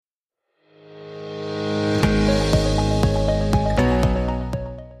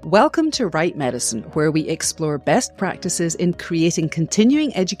Welcome to Right Medicine, where we explore best practices in creating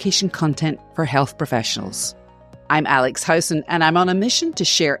continuing education content for health professionals. I'm Alex Howson, and I'm on a mission to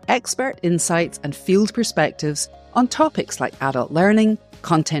share expert insights and field perspectives on topics like adult learning,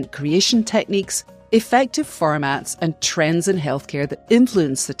 content creation techniques, effective formats, and trends in healthcare that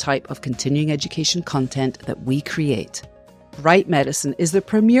influence the type of continuing education content that we create. Right Medicine is the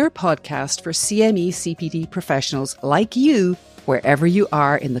premier podcast for CME CPD professionals like you, wherever you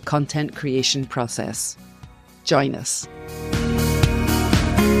are in the content creation process. Join us.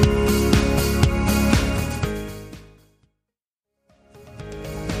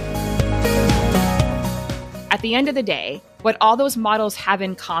 At the end of the day, what all those models have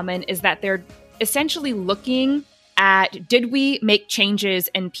in common is that they're essentially looking at, did we make changes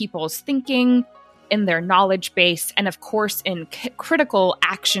in people's thinking, in their knowledge base, and of course in critical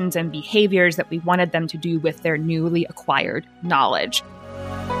actions and behaviors that we wanted them to do with their newly acquired knowledge.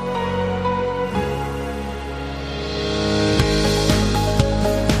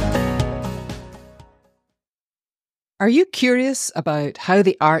 Are you curious about how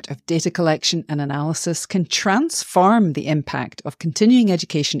the art of data collection and analysis can transform the impact of continuing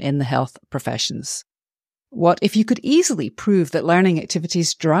education in the health professions? What if you could easily prove that learning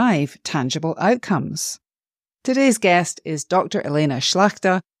activities drive tangible outcomes? Today's guest is Dr. Elena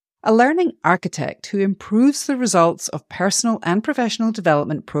Schlachter, a learning architect who improves the results of personal and professional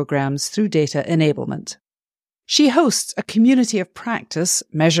development programs through data enablement. She hosts a community of practice,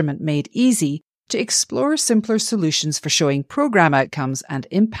 Measurement Made Easy, to explore simpler solutions for showing program outcomes and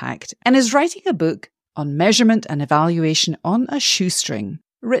impact, and is writing a book on measurement and evaluation on a shoestring,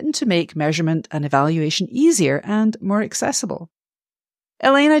 written to make measurement and evaluation easier and more accessible.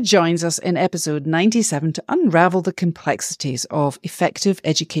 Elena joins us in episode 97 to unravel the complexities of effective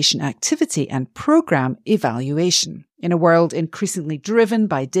education activity and program evaluation. In a world increasingly driven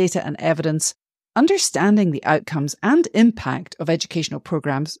by data and evidence, understanding the outcomes and impact of educational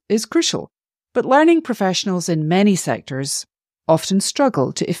programs is crucial. But learning professionals in many sectors often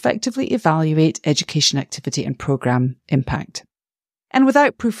struggle to effectively evaluate education activity and program impact. And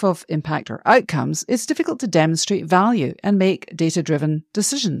without proof of impact or outcomes, it's difficult to demonstrate value and make data-driven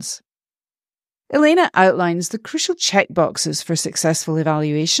decisions. Elena outlines the crucial checkboxes for successful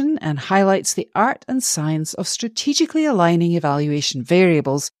evaluation and highlights the art and science of strategically aligning evaluation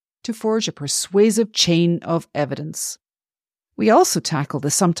variables to forge a persuasive chain of evidence. We also tackle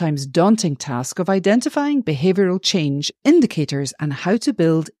the sometimes daunting task of identifying behavioural change indicators and how to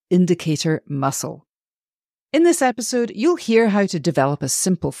build indicator muscle. In this episode, you'll hear how to develop a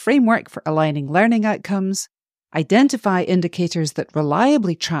simple framework for aligning learning outcomes, identify indicators that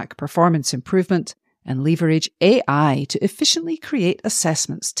reliably track performance improvement, and leverage AI to efficiently create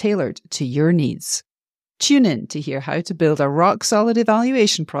assessments tailored to your needs. Tune in to hear how to build a rock-solid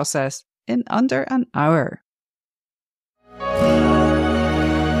evaluation process in under an hour.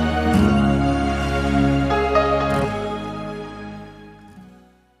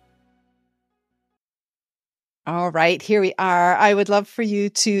 All right, here we are. I would love for you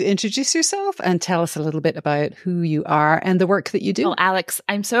to introduce yourself and tell us a little bit about who you are and the work that you do. Well, Alex,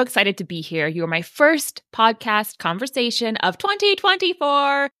 I'm so excited to be here. You are my first podcast conversation of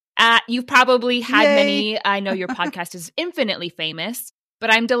 2024. You've probably had many. I know your podcast is infinitely famous,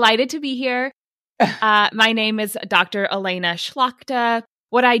 but I'm delighted to be here. My name is Dr. Elena Schlachter.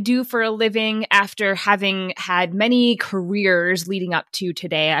 What I do for a living after having had many careers leading up to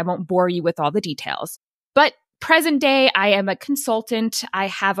today, I won't bore you with all the details. But present day, I am a consultant. I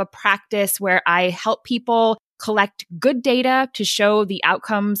have a practice where I help people collect good data to show the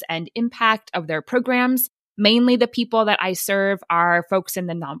outcomes and impact of their programs. Mainly the people that I serve are folks in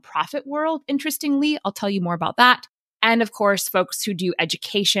the nonprofit world, interestingly. I'll tell you more about that. And of course, folks who do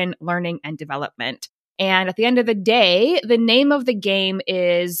education, learning, and development. And at the end of the day, the name of the game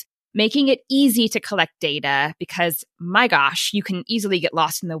is making it easy to collect data because, my gosh, you can easily get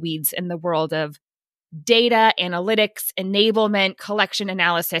lost in the weeds in the world of data, analytics, enablement, collection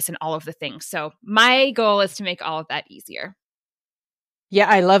analysis, and all of the things. So my goal is to make all of that easier. Yeah,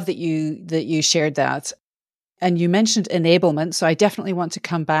 I love that you shared that. And you mentioned enablement. So I definitely want to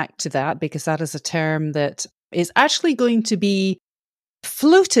come back to that because that is a term that is actually going to be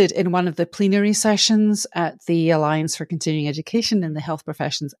floated in one of the plenary sessions at the Alliance for Continuing Education in the Health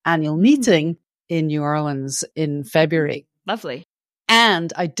Professions annual meeting in New Orleans in February. Lovely.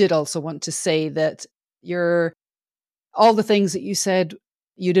 And I did also want to say that all the things that you said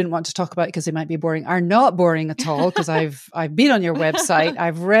you didn't want to talk about because they might be boring are not boring at all because I've been on your website.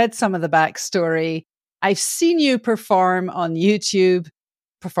 I've read some of the backstory. I've seen you perform on YouTube.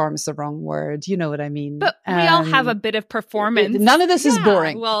 perform's the wrong word. You know what I mean? But we all have a bit of performance. None of this is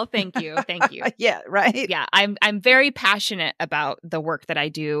boring. Well, thank you. Thank you. Yeah, right. Yeah, I'm very passionate about the work that I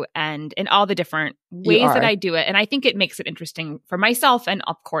do and in all the different ways that I do it. And I think it makes it interesting for myself and,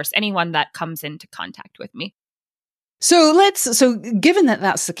 of course, anyone that comes into contact with me. So given that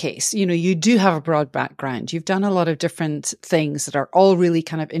that's the case, you do have a broad background. You've done a lot of different things that are all really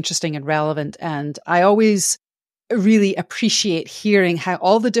kind of interesting and relevant. And I always really appreciate hearing how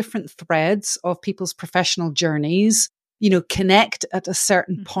all the different threads of people's professional journeys, connect at a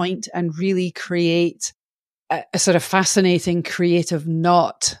certain point and really create a sort of fascinating creative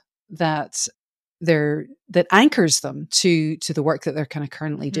knot that anchors them to the work that they're kind of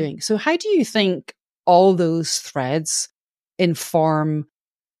currently doing. So how do you think all those threads inform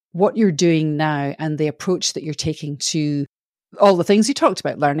what you're doing now and the approach that you're taking to all the things you talked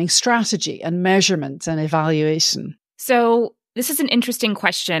about, learning strategy and measurement and evaluation? So this is an interesting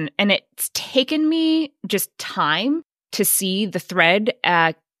question, and it's taken me just time to see the thread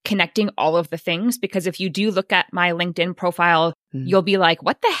connecting all of the things, because if you do look at my LinkedIn profile, you'll be like,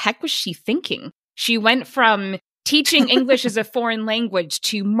 what the heck was she thinking? She went from teaching English as a foreign language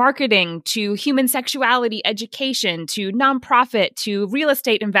to marketing to human sexuality education to nonprofit to real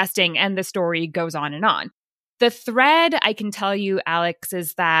estate investing, and the story goes on and on. The thread, I can tell you, Alex,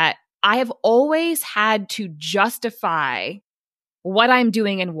 is that I have always had to justify what I'm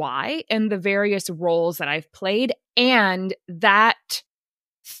doing and why in the various roles that I've played, and that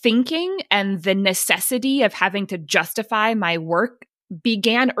thinking and the necessity of having to justify my work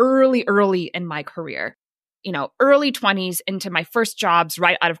began early in my career. Early 20s into my first jobs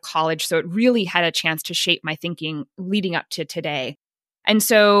right out of college. So it really had a chance to shape my thinking leading up to today. And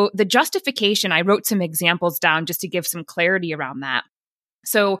so the justification, I wrote some examples down just to give some clarity around that.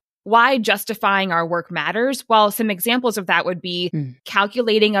 So why justifying our work matters? Well, some examples of that would be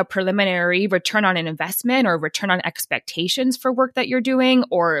calculating a preliminary return on an investment or return on expectations for work that you're doing,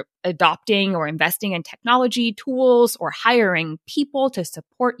 or adopting or investing in technology tools, or hiring people to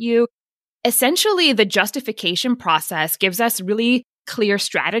support you. Essentially, the justification process gives us really clear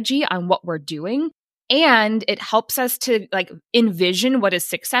strategy on what we're doing, and it helps us to envision what does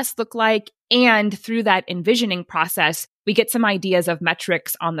success look like. And through that envisioning process, we get some ideas of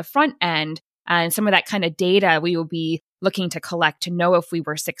metrics on the front end and some of that kind of data we will be looking to collect to know if we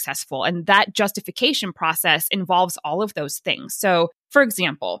were successful. And that justification process involves all of those things. So, for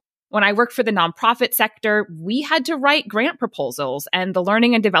example, when I worked for the nonprofit sector, we had to write grant proposals, and the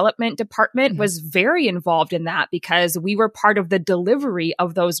learning and development department was very involved in that because we were part of the delivery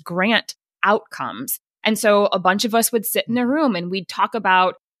of those grant outcomes. And so a bunch of us would sit in a room and we'd talk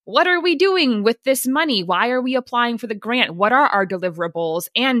about, what are we doing with this money? Why are we applying for the grant? What are our deliverables?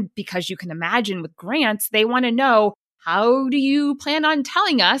 And because you can imagine with grants, they want to know, how do you plan on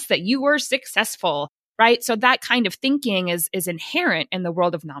telling us that you were successful? Right? So that kind of thinking is inherent in the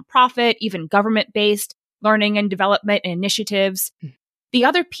world of nonprofit, even government-based learning and development initiatives. The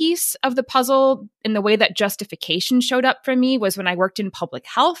other piece of the puzzle in the way that justification showed up for me was when I worked in public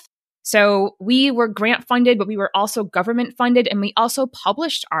health. So we were grant funded, but we were also government funded, and we also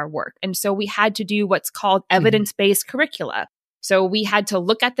published our work. And so we had to do what's called evidence-based curricula. So we had to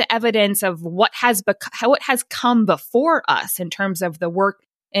look at the evidence of what has come before us in terms of the work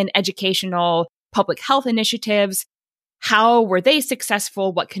in educational public health initiatives. How were they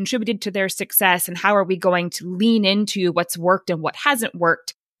successful? What contributed to their success? And how are we going to lean into what's worked and what hasn't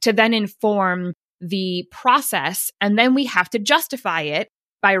worked to then inform the process? And then we have to justify it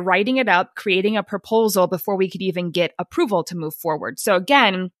by writing it up, creating a proposal before we could even get approval to move forward. So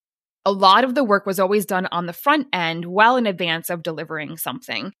again, a lot of the work was always done on the front end, well in advance of delivering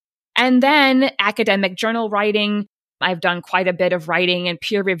something. And then academic journal writing. I've done quite a bit of writing in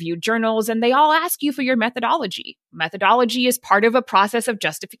peer-reviewed journals, and they all ask you for your methodology. Methodology is part of a process of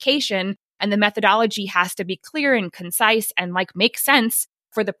justification, and the methodology has to be clear and concise and make sense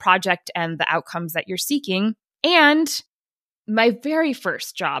for the project and the outcomes that you're seeking. And my very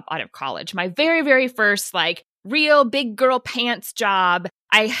first job out of college, my very, very first real big girl pants job,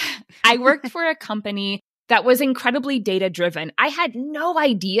 I worked for a company that was incredibly data-driven. I had no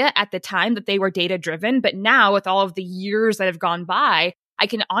idea at the time that they were data-driven, but now with all of the years that have gone by, I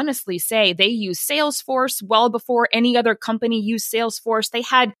can honestly say they use Salesforce well before any other company used Salesforce. They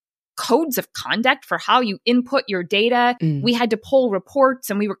had codes of conduct for how you input your data. We had to pull reports,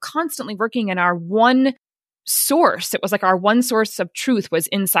 and we were constantly working in our one source. It was our one source of truth was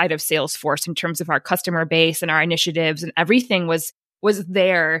inside of Salesforce in terms of our customer base and our initiatives, and everything was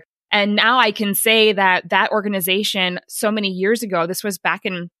there. And now I can say that organization so many years ago, this was back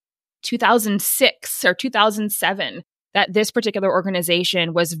in 2006 or 2007, that this particular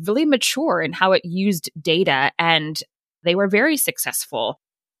organization was really mature in how it used data, and they were very successful.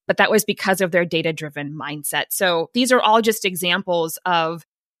 But that was because of their data-driven mindset. So these are all just examples of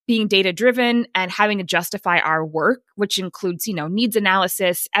being data-driven and having to justify our work, which includes, needs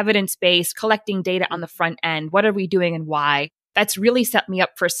analysis, evidence-based, collecting data on the front end. What are we doing and why? That's really set me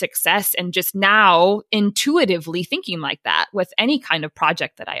up for success, and just now intuitively thinking like that with any kind of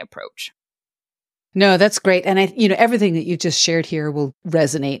project that I approach. No, that's great. And everything that you just shared here will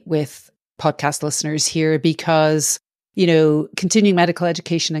resonate with podcast listeners here because, continuing medical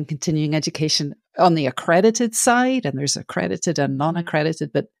education and continuing education on the accredited side, and there's accredited and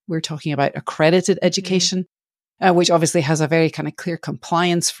non-accredited, but we're talking about accredited education, which obviously has a very kind of clear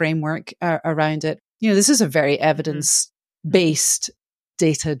compliance framework around it. This is a very evidence-based,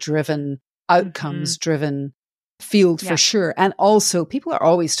 data-driven, outcomes-driven field for sure. And also people are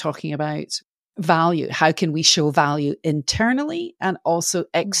always talking about value. How can we show value internally and also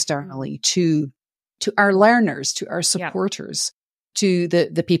externally to our learners, to our supporters, to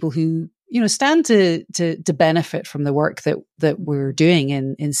the people who, stand to benefit from the work that we're doing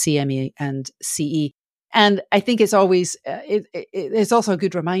in CME and CE. And I think it's always, it's also a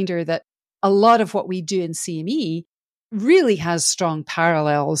good reminder that a lot of what we do in CME really has strong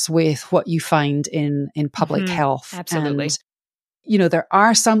parallels with what you find in public health. Absolutely. And, there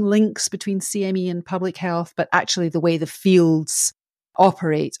are some links between CME and public health, but actually the way the fields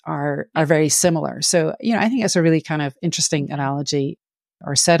operate are very similar. So, I think it's a really kind of interesting analogy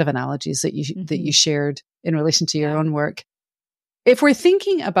or set of analogies that you shared in relation to your own work. If we're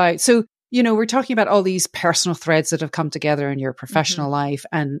thinking about, so, we're talking about all these personal threads that have come together in your professional life,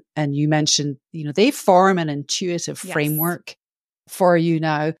 and you mentioned, they form an intuitive framework for you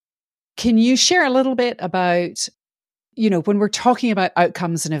now. Can you share a little bit about, when we're talking about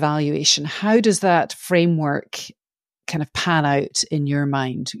outcomes and evaluation, how does that framework kind of pan out in your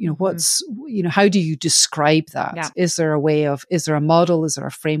mind? How do you describe that? Yeah. Is there a model? Is there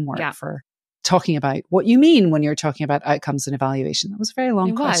a framework for talking about what you mean when you're talking about outcomes and evaluation? That was a very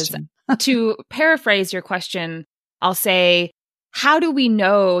long question. To paraphrase your question, I'll say, how do we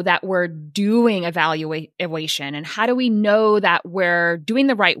know that we're doing evaluation, and how do we know that we're doing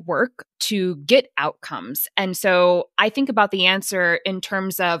the right work to get outcomes? And so I think about the answer in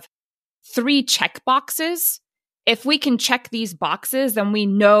terms of 3 check boxes. If we can check these boxes, then we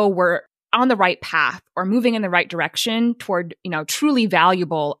know we're on the right path or moving in the right direction toward, truly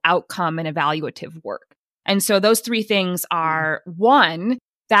valuable outcome and evaluative work. And so those 3 things are, 1,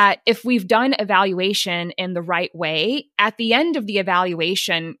 that if we've done evaluation in the right way, at the end of the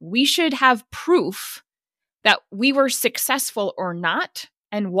evaluation, we should have proof that we were successful or not,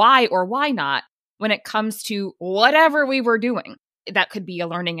 and why or why not, when it comes to whatever we were doing. That could be a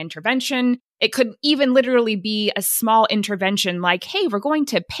learning intervention. It could even literally be a small intervention like, hey, we're going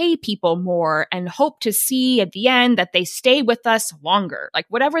to pay people more and hope to see at the end that they stay with us longer. Like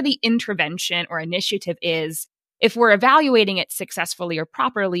whatever the intervention or initiative is, if we're evaluating it successfully or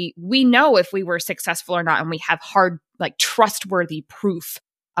properly, we know if we were successful or not, and we have hard, trustworthy proof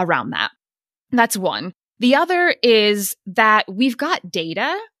around that. That's one. The other is that we've got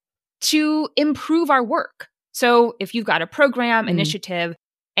data to improve our work. So if you've got a program, initiative,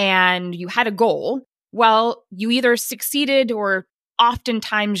 and you had a goal, well, you either succeeded or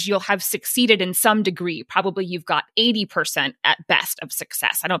oftentimes you'll have succeeded in some degree. Probably you've got 80% at best of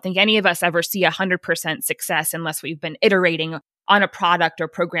success. I don't think any of us ever see 100% success unless we've been iterating on a product or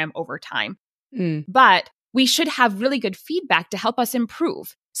program over time. But we should have really good feedback to help us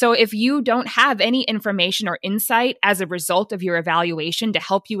improve. So if you don't have any information or insight as a result of your evaluation to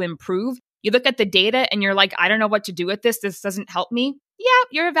help you improve, you look at the data and you're like, I don't know what to do with this. This doesn't help me. Yeah,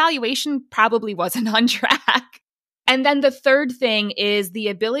 your evaluation probably wasn't on track. And then the third thing is the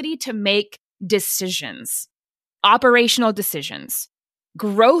ability to make decisions, operational decisions,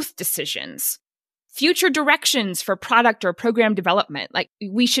 growth decisions, future directions for product or program development. Like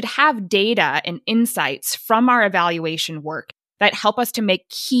we should have data and insights from our evaluation work that help us to make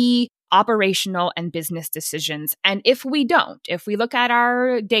key operational and business decisions. And if we don't, if we look at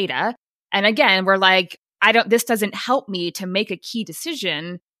our data, and again, we're like, this doesn't help me to make a key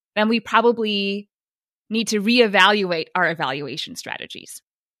decision, then we probably need to reevaluate our evaluation strategies.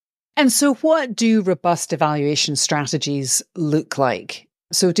 And so what do robust evaluation strategies look like?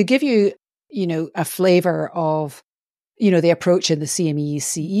 So to give you, a flavor of, the approach in the CME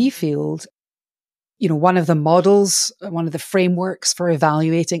CE field, one of the models, one of the frameworks for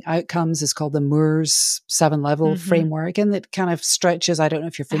evaluating outcomes is called the Moore's 7-level framework. And it kind of stretches, I don't know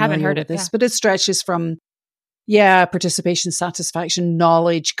if you're familiar with this, but it stretches from, participation, satisfaction,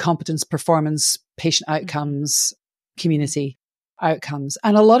 knowledge, competence, performance, patient outcomes, community outcomes.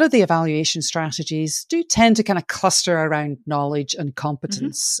 And a lot of the evaluation strategies do tend to kind of cluster around knowledge and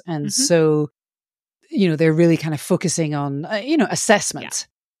competence. And so, they're really kind of focusing on, assessment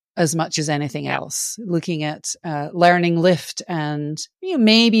as much as anything else, looking at learning lift and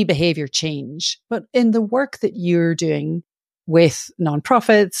maybe behavior change. But in the work that you're doing with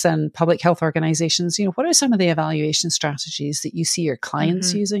nonprofits and public health organizations, what are some of the evaluation strategies that you see your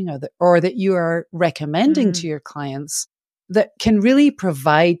clients using or that you are recommending to your clients that can really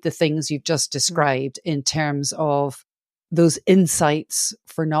provide the things you've just described in terms of those insights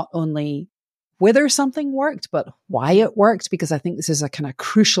for not only whether something worked, but why it worked? Because I think this is a kind of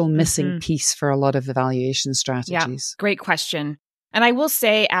crucial missing piece for a lot of evaluation strategies. Yeah, great question. And I will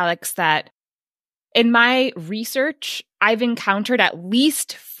say, Alex, that in my research, I've encountered at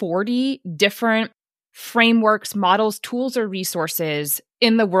least 40 different frameworks, models, tools, or resources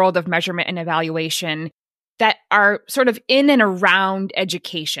in the world of measurement and evaluation that are sort of in and around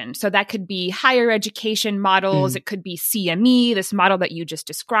education. So that could be higher education models. It could be CME, this model that you just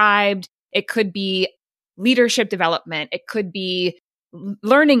described. It could be leadership development. It could be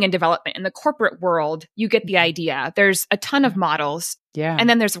learning and development in the corporate world. You get the idea. There's a ton of models. Yeah. And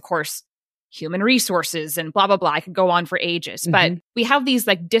then there's, of course, human resources and blah, blah, blah. I could go on for ages. But we have these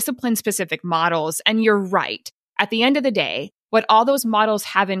like discipline-specific models. And you're right. At the end of the day, what all those models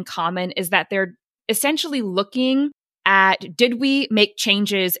have in common is that they're essentially looking at, did we make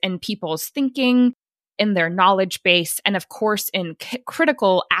changes in people's thinking, in their knowledge base, and of course, in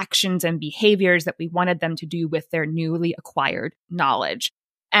critical actions and behaviors that we wanted them to do with their newly acquired knowledge.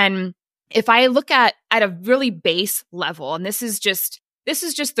 And if I look at a really base level, and this is just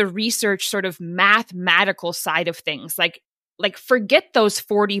the research sort of mathematical side of things, like forget those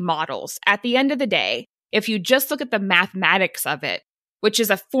 40 models. At the end of the day, if you just look at the mathematics of it, which is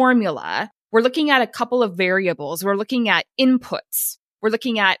a formula, we're looking at a couple of variables. We're looking at inputs. We're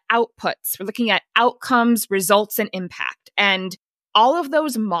looking at outputs. We're looking at outcomes, results, and impact. And all of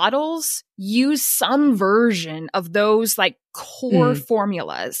those models use some version of those like core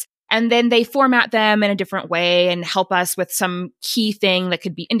formulas. And then they format them in a different way and help us with some key thing that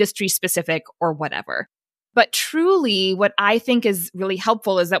could be industry specific or whatever. But truly, what I think is really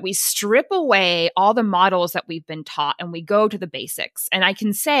helpful is that we strip away all the models that we've been taught and we go to the basics. And I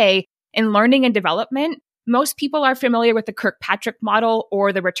can say in learning and development, most people are familiar with the Kirkpatrick model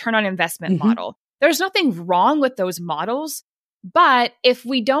or the return on investment model. There's nothing wrong with those models. But if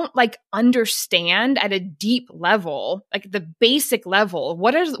we don't like understand at a deep level, like the basic level,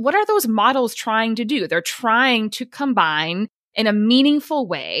 what are those models trying to do? They're trying to combine in a meaningful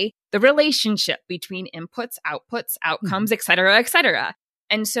way the relationship between inputs, outputs, outcomes, et cetera, et cetera.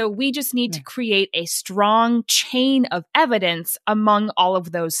 And so we just need to create a strong chain of evidence among all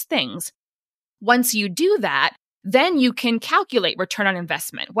of those things. Once you do that, then you can calculate return on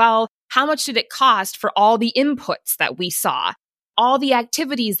investment. Well, how much did it cost for all the inputs that we saw? All the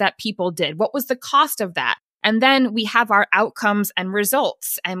activities that people did? What was the cost of that? And then we have our outcomes and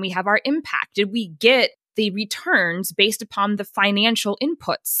results, and we have our impact. Did we get the returns based upon the financial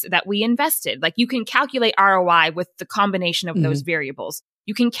inputs that we invested? Like you can calculate ROI with the combination of those variables.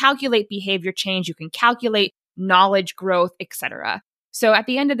 You can calculate behavior change. You can calculate knowledge growth, etc. So at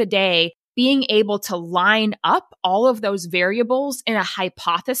the end of the day, being able to line up all of those variables in a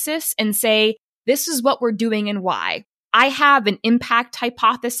hypothesis and say, this is what we're doing and why. I have an impact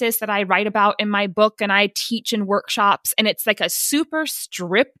hypothesis that I write about in my book and I teach in workshops. And it's like a super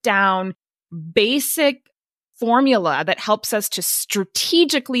stripped down, basic formula that helps us to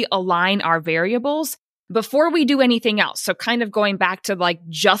strategically align our variables before we do anything else. So kind of going back to like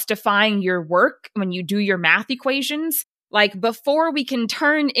justifying your work when you do your math equations, like before we can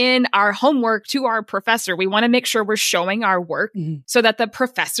turn in our homework to our professor, we want to make sure we're showing our work so that the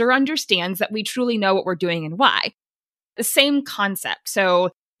professor understands that we truly know what we're doing and why. The same concept.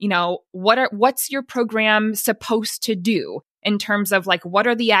 So, what's your program supposed to do in terms of like, what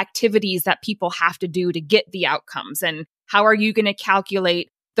are the activities that people have to do to get the outcomes? And how are you going to calculate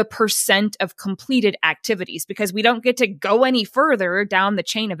the percent of completed activities? Because we don't get to go any further down the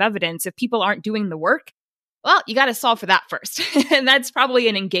chain of evidence if people aren't doing the work. Well, you got to solve for that first. And that's probably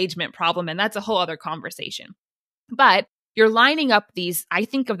an engagement problem. And that's a whole other conversation. But you're lining up these, I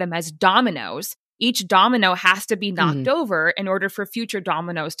think of them as dominoes. Each domino has to be knocked over in order for future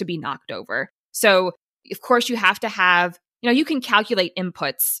dominoes to be knocked over. So, of course, you have to have, you can calculate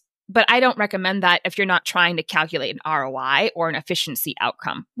inputs, but I don't recommend that if you're not trying to calculate an ROI or an efficiency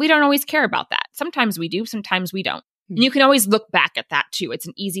outcome. We don't always care about that. Sometimes we do, sometimes we don't. And you can always look back at that too. It's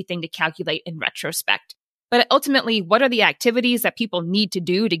an easy thing to calculate in retrospect. But ultimately, what are the activities that people need to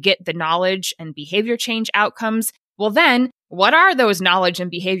do to get the knowledge and behavior change outcomes? Well, then what are those knowledge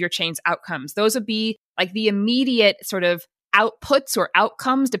and behavior change outcomes? Those would be like the immediate sort of outputs or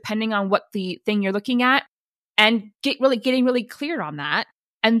outcomes, depending on what the thing you're looking at, and getting really clear on that.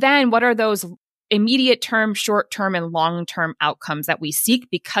 And then what are those immediate term, short term, and long term outcomes that we seek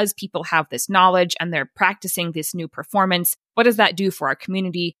because people have this knowledge and they're practicing this new performance? What does that do for our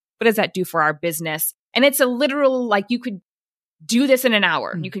community? What does that do for our business? And it's a literal, like, you could do this in an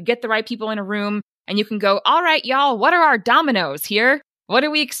hour. You could get the right people in a room and you can go, all right, y'all, what are our dominoes here? What are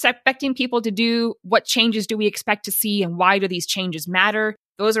we expecting people to do? What changes do we expect to see? And why do these changes matter?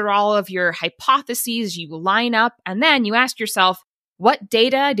 Those are all of your hypotheses. You line up and then you ask yourself, what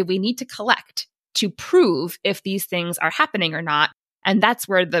data do we need to collect to prove if these things are happening or not? And that's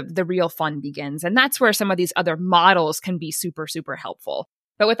where the real fun begins. And that's where some of these other models can be super, super helpful.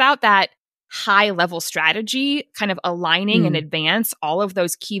 But without that high level strategy, kind of aligning in advance all of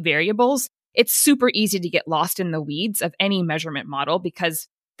those key variables, it's super easy to get lost in the weeds of any measurement model because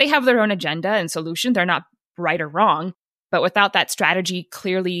they have their own agenda and solution. They're not right or wrong. But without that strategy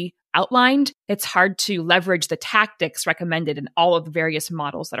clearly outlined, it's hard to leverage the tactics recommended in all of the various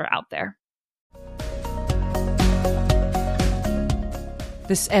models that are out there.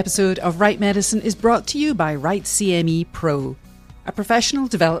 This episode of Right Medicine is brought to you by Right CME Pro, a professional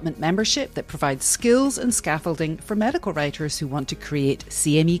development membership that provides skills and scaffolding for medical writers who want to create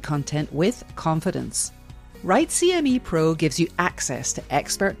CME content with confidence. Right CME Pro gives you access to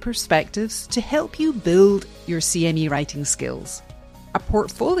expert perspectives to help you build your CME writing skills. A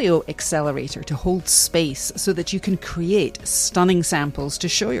portfolio accelerator to hold space so that you can create stunning samples to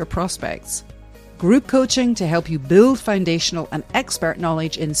show your prospects. Group coaching to help you build foundational and expert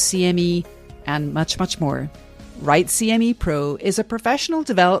knowledge in CME, and much, much more. Right CME Pro is a professional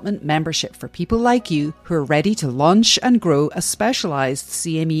development membership for people like you who are ready to launch and grow a specialised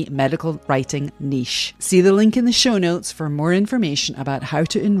CME medical writing niche. See the link in the show notes for more information about how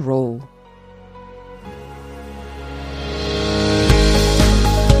to enroll.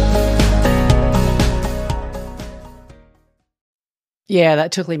 Yeah,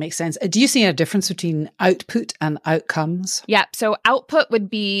 that totally makes sense. Do you see a difference between output and outcomes? Yeah. So output would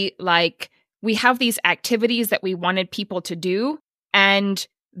be like, we have these activities that we wanted people to do, and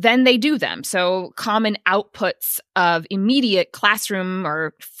then they do them. So common outputs of immediate classroom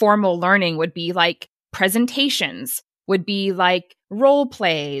or formal learning would be like presentations, would be like role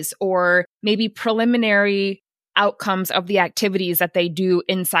plays, or maybe preliminary outcomes of the activities that they do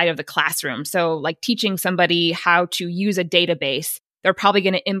inside of the classroom. So like teaching somebody how to use a database. They're probably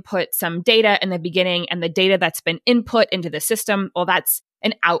going to input some data in the beginning, and the data that's been input into the system, well, that's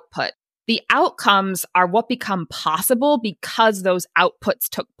an output. The outcomes are what become possible because those outputs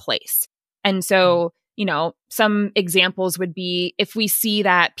took place. And so, some examples would be if we see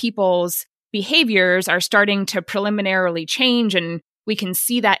that people's behaviors are starting to preliminarily change, and we can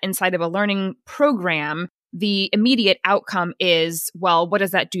see that inside of a learning program, the immediate outcome is, well, what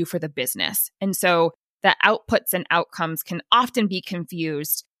does that do for the business? And so the outputs and outcomes can often be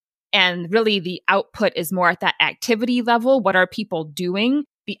confused. And really the output is more at that activity level. What are people doing?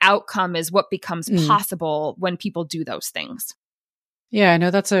 The outcome is what becomes possible when people do those things. Yeah, no,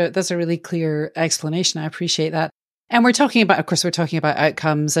 that's a really clear explanation. I appreciate that. And we're talking about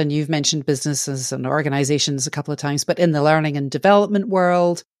outcomes, and you've mentioned businesses and organizations a couple of times, but in the learning and development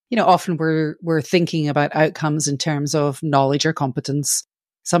world, often we're thinking about outcomes in terms of knowledge or competence,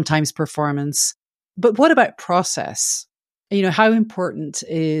 sometimes performance. But what about process? How important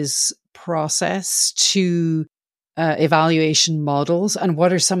is process to evaluation models, and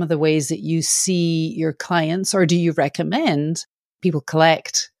what are some of the ways that you see your clients, or do you recommend people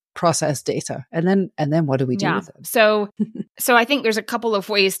collect process data, and then what do we do with it? So I think there's a couple of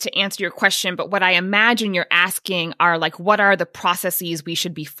ways to answer your question, but what I imagine you're asking are like, what are the processes we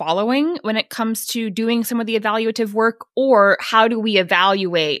should be following when it comes to doing some of the evaluative work, or how do we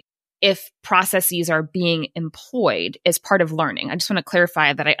evaluate if processes are being employed as part of learning? I just want to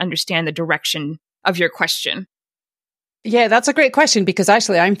clarify that I understand the direction of your question. Yeah, that's a great question, because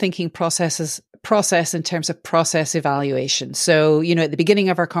actually I'm thinking process in terms of process evaluation. So, at the beginning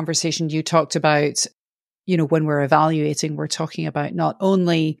of our conversation, you talked about, when we're evaluating, we're talking about not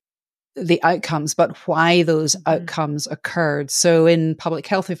only the outcomes, but why those outcomes occurred. So in public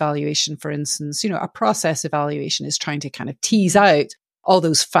health evaluation, for instance, a process evaluation is trying to kind of tease out all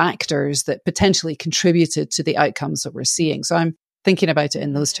those factors that potentially contributed to the outcomes that we're seeing. So I'm thinking about it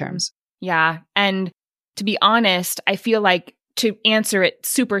in those terms. Yeah. And to be honest, I feel like to answer it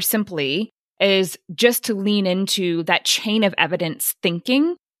super simply is just to lean into that chain of evidence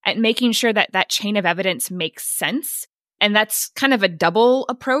thinking and making sure that that chain of evidence makes sense And that's kind of a double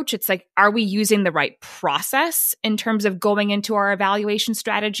approach. It's like, are we using the right process in terms of going into our evaluation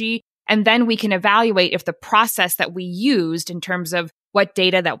strategy? And then we can evaluate if the process that we used in terms of what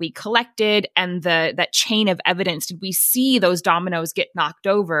data that we collected and that chain of evidence, did we see those dominoes get knocked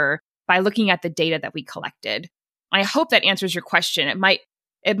over by looking at the data that we collected? I hope that answers your question.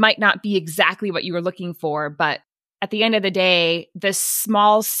 It might not be exactly what you were looking for, but at the end of the day, the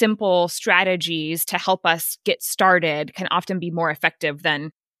small, simple strategies to help us get started can often be more effective than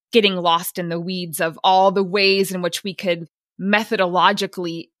getting lost in the weeds of all the ways in which we could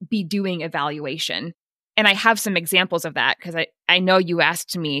methodologically be doing evaluation. And I have some examples of that because I know you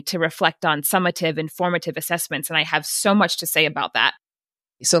asked me to reflect on summative and formative assessments, and I have so much to say about that.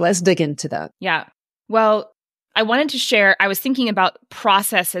 So let's dig into that. Yeah. Well, I wanted to share, I was thinking about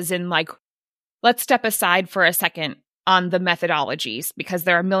processes in like, let's step aside for a second on the methodologies because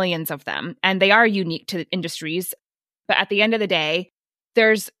there are millions of them and they are unique to industries. But at the end of the day,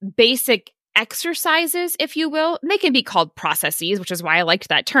 there's basic exercises, if you will. And they can be called processes, which is why I liked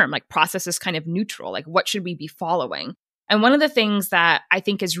that term. Like process is kind of neutral. Like what should we be following? And one of the things that I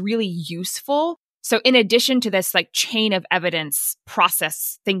think is really useful, so in addition to this like chain of evidence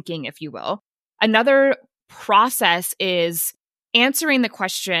process thinking, if you will, another process is answering the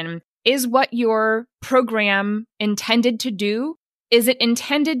question, is what your program intended to do? Is it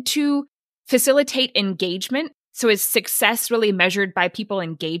intended to facilitate engagement? So is success really measured by people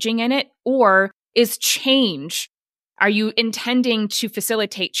engaging in it? Or is change, are you intending to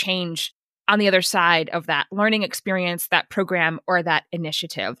facilitate change on the other side of that learning experience, that program, or that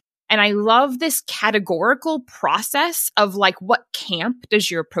initiative? And I love this categorical process of like, what camp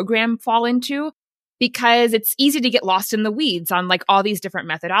does your program fall into? Because it's easy to get lost in the weeds on like all these different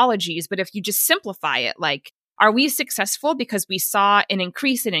methodologies. But if you just simplify it, like, are we successful because we saw an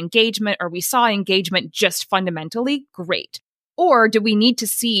increase in engagement or we saw engagement just fundamentally? Great. Or do we need to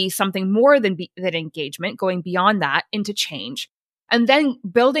see something more than that engagement, going beyond that into change? And then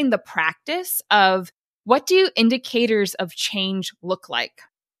building the practice of what do indicators of change look like?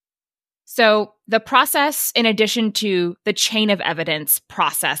 So the process, in addition to the chain of evidence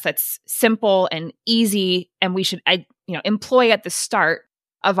process that's simple and easy, and we should employ at the start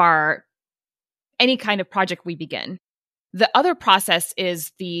of any kind of project we begin. The other process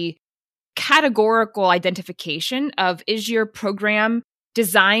is the categorical identification of, is your program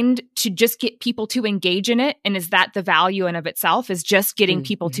designed to just get people to engage in it? And is that the value in of itself, is just getting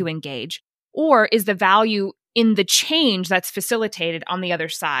people to engage? Or is the value in the change that's facilitated on the other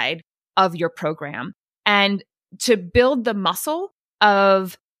side of your program? And to build the muscle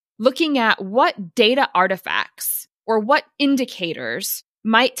of looking at what data artifacts or what indicators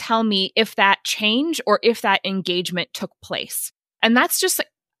might tell me if that change or if that engagement took place. And that's just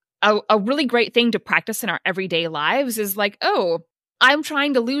a really great thing to practice in our everyday lives, is like, oh, I'm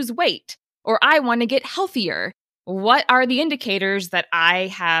trying to lose weight or I want to get healthier. What are the indicators that I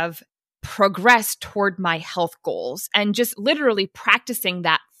have progressed toward my health goals? And just literally practicing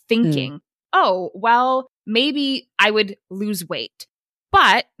that thinking, oh, well, maybe I would lose weight,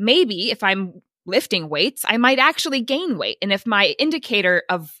 but maybe if I'm lifting weights, I might actually gain weight. And if my indicator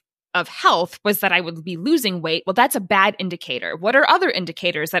of health was that I would be losing weight, well, that's a bad indicator. What are other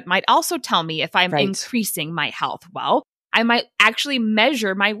indicators that might also tell me if I'm increasing my health? Well, I might actually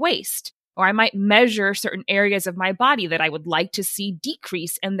measure my waist, or I might measure certain areas of my body that I would like to see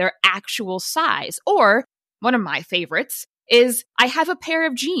decrease in their actual size. Or one of my favorites is I have a pair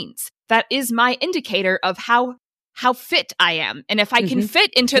of jeans. That is my indicator of how fit I am. And if I can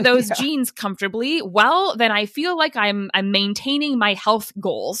fit into those jeans comfortably, well, then I feel like I'm maintaining my health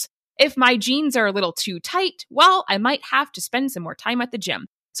goals. If my jeans are a little too tight, well, I might have to spend some more time at the gym.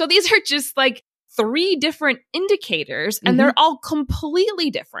 So these are just like 3 different indicators, and they're all completely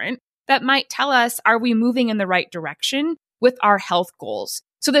different, that might tell us, are we moving in the right direction with our health goals?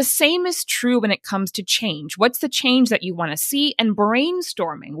 So the same is true when it comes to change. What's the change that you want to see? And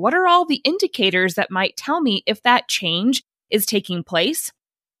brainstorming. What are all the indicators that might tell me if that change is taking place?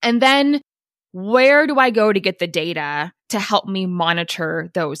 And then where do I go to get the data to help me monitor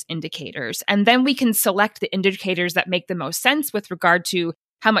those indicators? And then we can select the indicators that make the most sense with regard to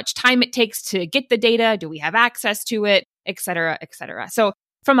how much time it takes to get the data. Do we have access to it? Et cetera, et cetera. So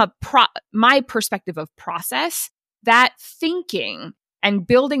from my perspective of process, that thinking and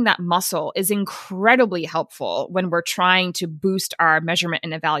building that muscle is incredibly helpful when we're trying to boost our measurement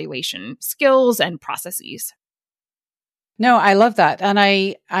and evaluation skills and processes. No, I love that. And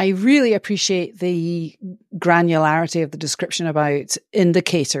I really appreciate the granularity of the description about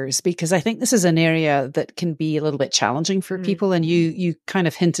indicators, because I think this is an area that can be a little bit challenging for people. And you kind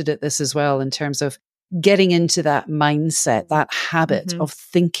of hinted at this as well, in terms of, getting into that mindset, that habit of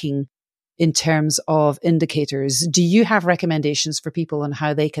thinking in terms of indicators. Do you have recommendations for people on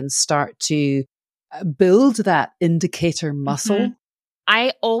how they can start to build that indicator muscle?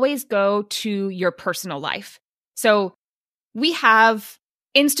 I always go to your personal life. So we have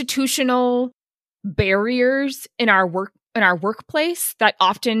institutional barriers in our workplace that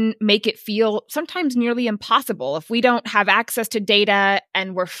often make it feel sometimes nearly impossible if we don't have access to data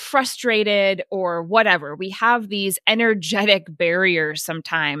and we're frustrated or whatever. We have these energetic barriers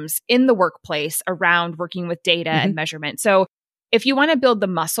sometimes in the workplace around working with data and measurement. So if you want to build the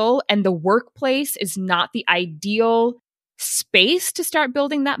muscle and the workplace is not the ideal space to start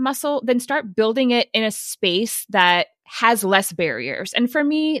building that muscle, then start building it in a space that has less barriers. And for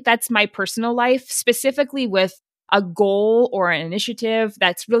me, that's my personal life, specifically with a goal or an initiative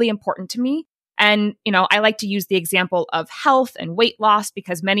that's really important to me. And, I like to use the example of health and weight loss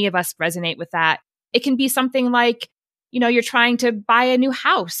because many of us resonate with that. It can be something like, you're trying to buy a new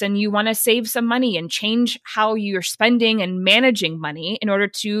house and you want to save some money and change how you're spending and managing money in order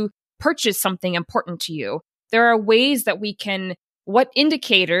to purchase something important to you. There are ways that what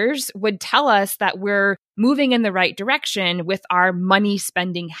indicators would tell us that we're moving in the right direction with our money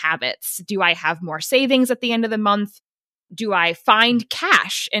spending habits. Do I have more savings at the end of the month? Do I find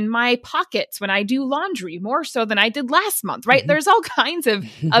cash in my pockets when I do laundry more so than I did last month, right? There's all kinds of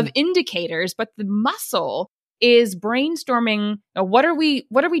indicators, but the muscle is brainstorming. What are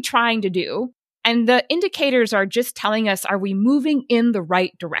we trying to do? And the indicators are just telling us, are we moving in the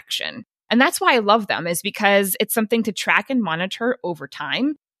right direction? And that's why I love them, is because it's something to track and monitor over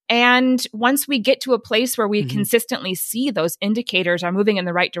time. And once we get to a place where we consistently see those indicators are moving in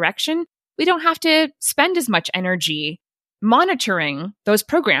the right direction, we don't have to spend as much energy monitoring those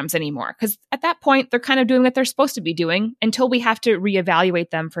programs anymore. Because at that point, they're kind of doing what they're supposed to be doing until we have to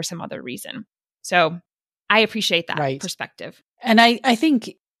reevaluate them for some other reason. So I appreciate that perspective. And I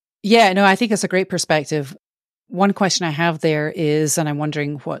think, I think it's a great perspective. One question I have there is, and I'm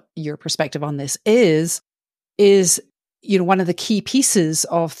wondering what your perspective on this is, one of the key pieces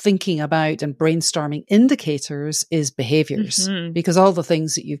of thinking about and brainstorming indicators is behaviors, because all the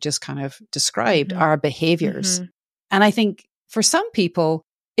things that you've just kind of described are behaviors. And I think for some people,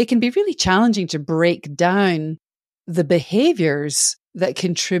 it can be really challenging to break down the behaviors that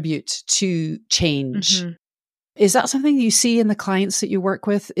contribute to change. Is that something you see in the clients that you work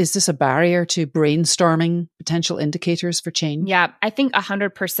with? Is this a barrier to brainstorming potential indicators for change? Yeah, I think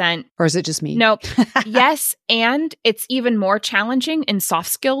 100%. Or is it just me? Nope. Yes. And it's even more challenging in soft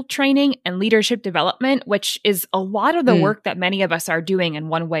skill training and leadership development, which is a lot of the work that many of us are doing in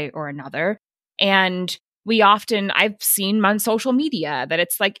one way or another. And I've seen on social media that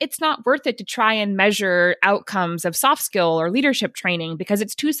it's like, it's not worth it to try and measure outcomes of soft skill or leadership training because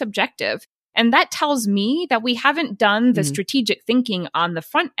it's too subjective. And that tells me that we haven't done the strategic thinking on the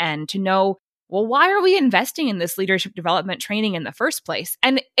front end to know, well, why are we investing in this leadership development training in the first place?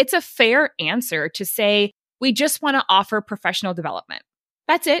 And it's a fair answer to say, we just want to offer professional development.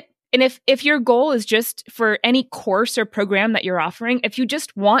 That's it. And if your goal is just for any course or program that you're offering, if you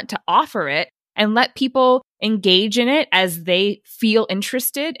just want to offer it and let people engage in it as they feel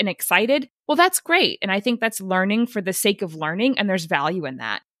interested and excited, well, that's great. And I think that's learning for the sake of learning, and there's value in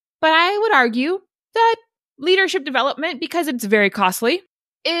that. But I would argue that leadership development, because it's very costly,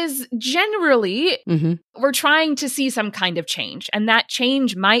 is generally, we're trying to see some kind of change. And that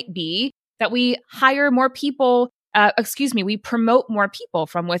change might be that we hire more people, we promote more people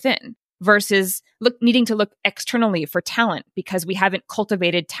from within versus needing to look externally for talent because we haven't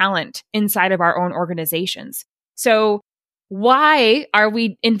cultivated talent inside of our own organizations. So why are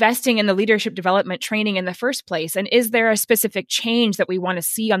we investing in the leadership development training in the first place? And is there a specific change that we want to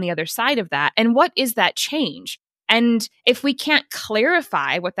see on the other side of that? And what is that change? And if we can't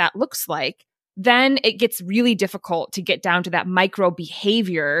clarify what that looks like, then it gets really difficult to get down to that micro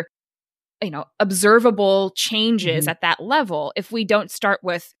behavior, observable changes at that level. If we don't start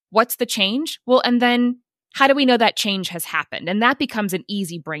with what's the change? Well, and then how do we know that change has happened? And that becomes an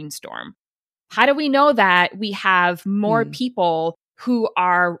easy brainstorm. How do we know that we have more people who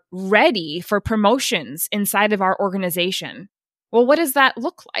are ready for promotions inside of our organization? Well, what does that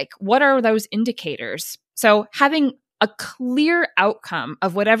look like? What are those indicators? So having a clear outcome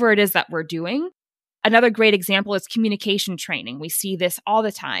of whatever it is that we're doing. Another great example is communication training. We see this all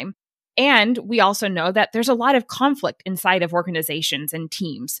the time. And we also know that there's a lot of conflict inside of organizations and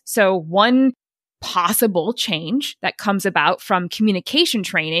teams. So one possible change that comes about from communication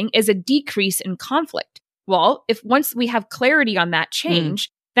training is a decrease in conflict. Well, if once we have clarity on that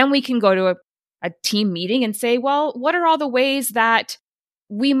change, then we can go to a team meeting and say, well, what are all the ways that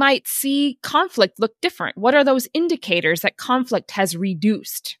we might see conflict look different. What are those indicators that conflict has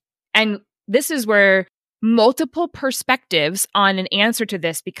reduced? And this is where multiple perspectives on an answer to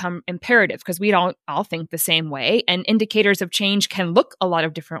this become imperative, because we don't all think the same way, and indicators of change can look a lot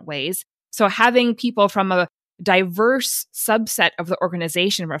of different ways. So having people from a diverse subset of the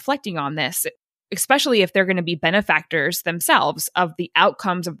organization reflecting on this, especially if they're going to be benefactors themselves of the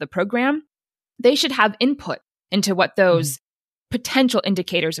outcomes of the program, they should have input into what those potential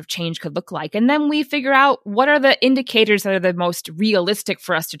indicators of change could look like. And then we figure out what are the indicators that are the most realistic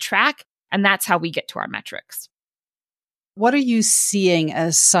for us to track. And that's how we get to our metrics. What are you seeing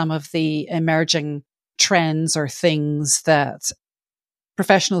as some of the emerging trends or things that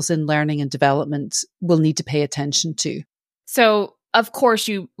professionals in learning and development will need to pay attention to? So, of course,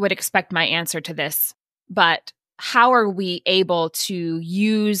 you would expect my answer to this, but how are we able to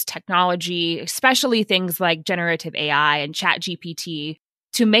use technology, especially things like generative AI and ChatGPT,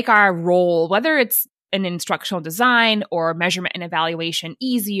 to make our role, whether it's in instructional design or measurement and evaluation,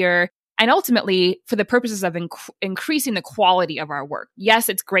 easier, and ultimately for the purposes of increasing the quality of our work? Yes,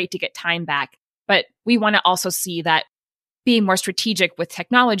 it's great to get time back, but we want to also see that being more strategic with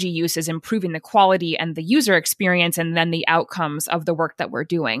technology use is improving the quality and the user experience and then the outcomes of the work that we're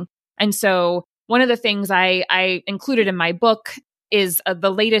doing. And so one of the things I included in my book is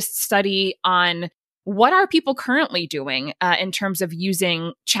the latest study on what are people currently doing in terms of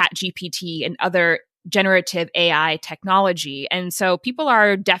using ChatGPT and other generative AI technology. And so people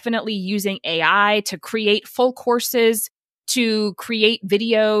are definitely using AI to create full courses, to create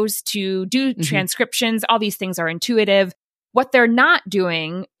videos, to do transcriptions. All these things are intuitive. What they're not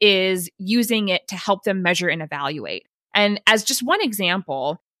doing is using it to help them measure and evaluate. And as just one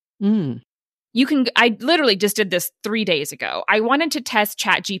example, I literally just did this 3 days ago. I wanted to test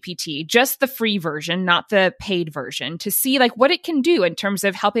ChatGPT, just the free version, not the paid version, to see like what it can do in terms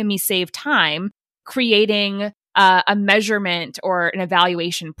of helping me save time creating a measurement or an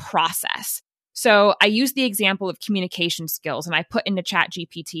evaluation process. So I used the example of communication skills and I put into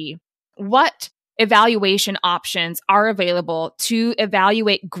ChatGPT, what evaluation options are available to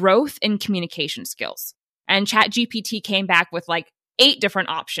evaluate growth in communication skills? And ChatGPT came back with like 8 different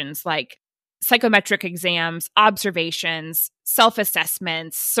options, like psychometric exams, observations,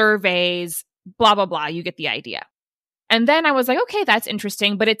 self-assessments, surveys, blah, blah, blah. You get the idea. And then I was like, okay, that's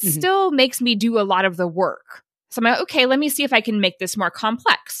interesting, but it still makes me do a lot of the work. So I'm like, okay, let me see if I can make this more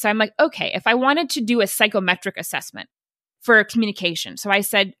complex. So I'm like, okay, if I wanted to do a psychometric assessment for communication. So I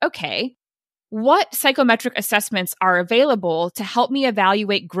said, okay, what psychometric assessments are available to help me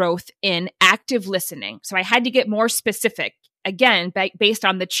evaluate growth in active listening? So I had to get more specific, again, based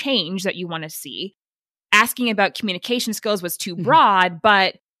on the change that you want to see. Asking about communication skills was too broad,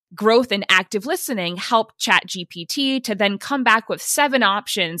 but growth in active listening helped ChatGPT to then come back with 7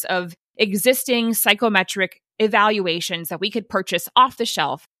 options of existing psychometric evaluations that we could purchase off the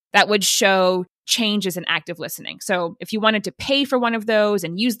shelf that would show changes in active listening. So if you wanted to pay for one of those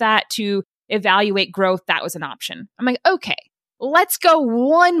and use that to evaluate growth, that was an option. I'm like, okay, let's go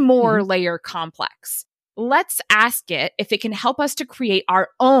one more layer complex. Let's ask it if it can help us to create our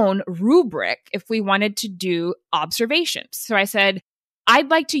own rubric if we wanted to do observations. So I said,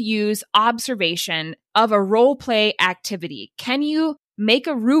 I'd like to use observation of a role play activity. Can you make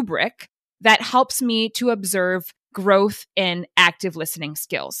a rubric that helps me to observe growth in active listening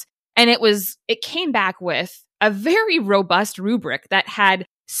skills? And it came back with a very robust rubric that had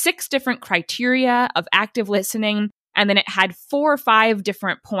 6 different criteria of active listening. And then it had 4 or 5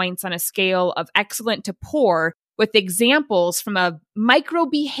 different points on a scale of excellent to poor with examples from a micro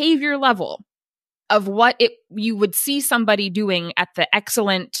behavior level of what you would see somebody doing at the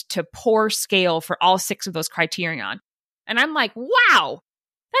excellent to poor scale for all 6 of those criterion. And I'm like, wow,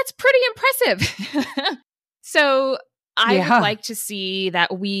 that's pretty impressive. So I would like to see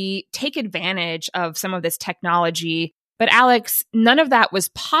that we take advantage of some of this technology. But Alex, none of that was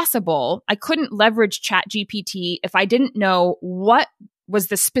possible. I couldn't leverage ChatGPT if I didn't know what was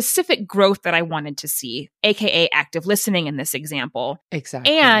the specific growth that I wanted to see, aka active listening in this example.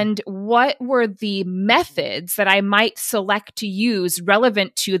 Exactly. And what were the methods that I might select to use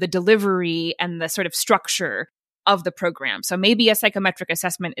relevant to the delivery and the sort of structure of the program. So maybe a psychometric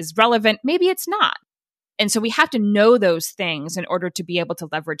assessment is relevant, maybe it's not. And so we have to know those things in order to be able to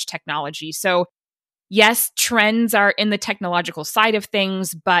leverage technology. So yes, trends are in the technological side of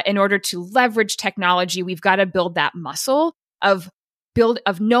things, but in order to leverage technology, we've got to build that muscle of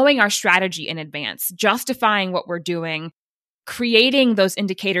knowing our strategy in advance, justifying what we're doing, creating those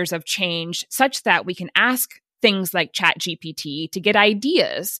indicators of change such that we can ask things like ChatGPT to get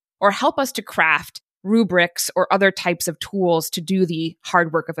ideas or help us to craft rubrics or other types of tools to do the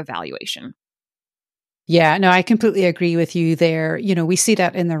hard work of evaluation. Yeah, no, I completely agree with you there. You know, we see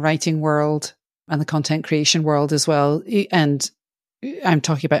that in the writing world and the content creation world as well. And I'm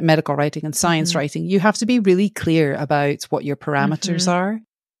talking about medical writing and science writing. You have to be really clear about what your parameters are.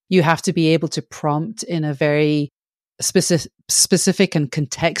 You have to be able to prompt in a very specific and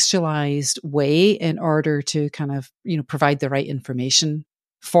contextualized way in order to kind of, you know, provide the right information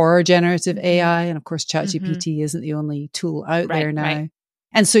for generative AI. And of course, ChatGPT isn't the only tool out there now. Right.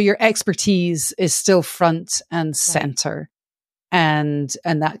 And so your expertise is still front and center. And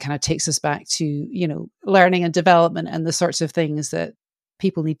that kind of takes us back to, you know, learning and development and the sorts of things that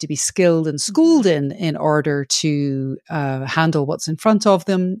people need to be skilled and schooled in order to handle what's in front of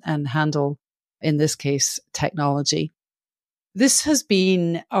them and handle, in this case, technology. This has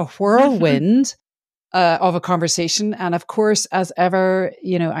been a whirlwind of a conversation. And of course, as ever,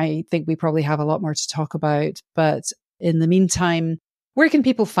 you know, I think we probably have a lot more to talk about. But in the meantime, where can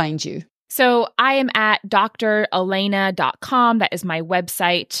people find you? So I am at drelena.com. That is my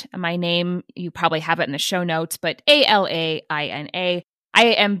website. My name, you probably have it in the show notes, but ALAINA. I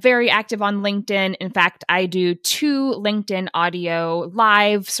am very active on LinkedIn. In fact, I do 2 LinkedIn audio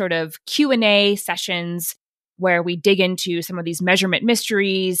live sort of Q&A sessions where we dig into some of these measurement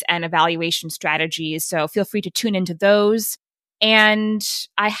mysteries and evaluation strategies. So feel free to tune into those. And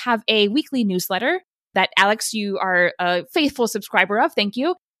I have a weekly newsletter that, Alex, you are a faithful subscriber of. Thank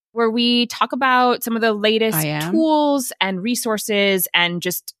you. Where we talk about some of the latest tools and resources and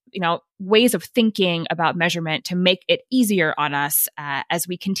just, you know, ways of thinking about measurement to make it easier on us as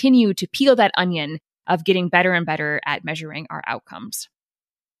we continue to peel that onion of getting better and better at measuring our outcomes.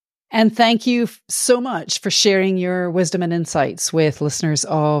 And thank you so much for sharing your wisdom and insights with listeners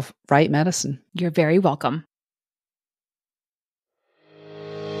of Right Medicine. You're very welcome.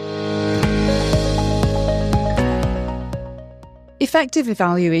 Effective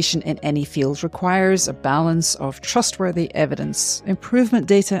evaluation in any field requires a balance of trustworthy evidence, improvement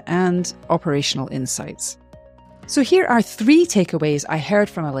data, and operational insights. So here are 3 takeaways I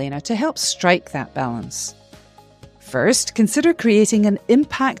heard from Elena to help strike that balance. First, consider creating an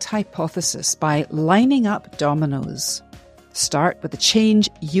impact hypothesis by lining up dominoes. Start with the change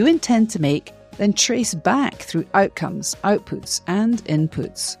you intend to make, then trace back through outcomes, outputs, and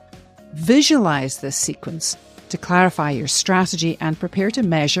inputs. Visualize this sequence to clarify your strategy and prepare to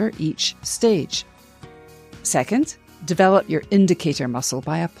measure each stage. Second, develop your indicator muscle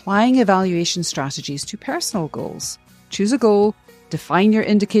by applying evaluation strategies to personal goals. Choose a goal, define your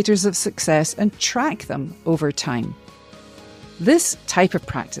indicators of success, and track them over time. This type of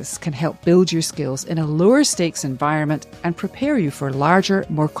practice can help build your skills in a lower stakes environment and prepare you for larger,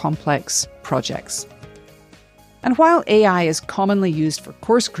 more complex projects. And while AI is commonly used for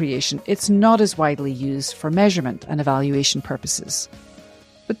course creation, it's not as widely used for measurement and evaluation purposes.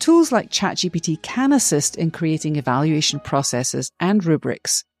 But tools like ChatGPT can assist in creating evaluation processes and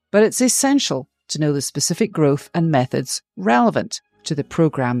rubrics, but it's essential to know the specific growth and methods relevant to the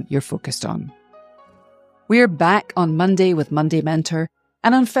program you're focused on. We're back on Monday with Monday Mentor,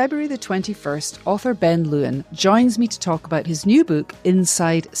 and on February the 21st, author Ben Lewin joins me to talk about his new book,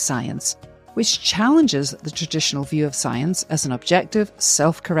 Inside Science, which challenges the traditional view of science as an objective,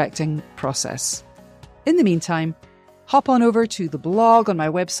 self-correcting process. In the meantime, hop on over to the blog on my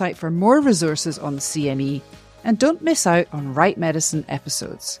website for more resources on the CME, and don't miss out on Right Medicine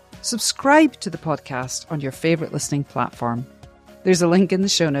episodes. Subscribe to the podcast on your favourite listening platform. There's a link in the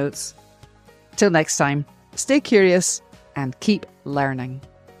show notes. Till next time, stay curious and keep learning.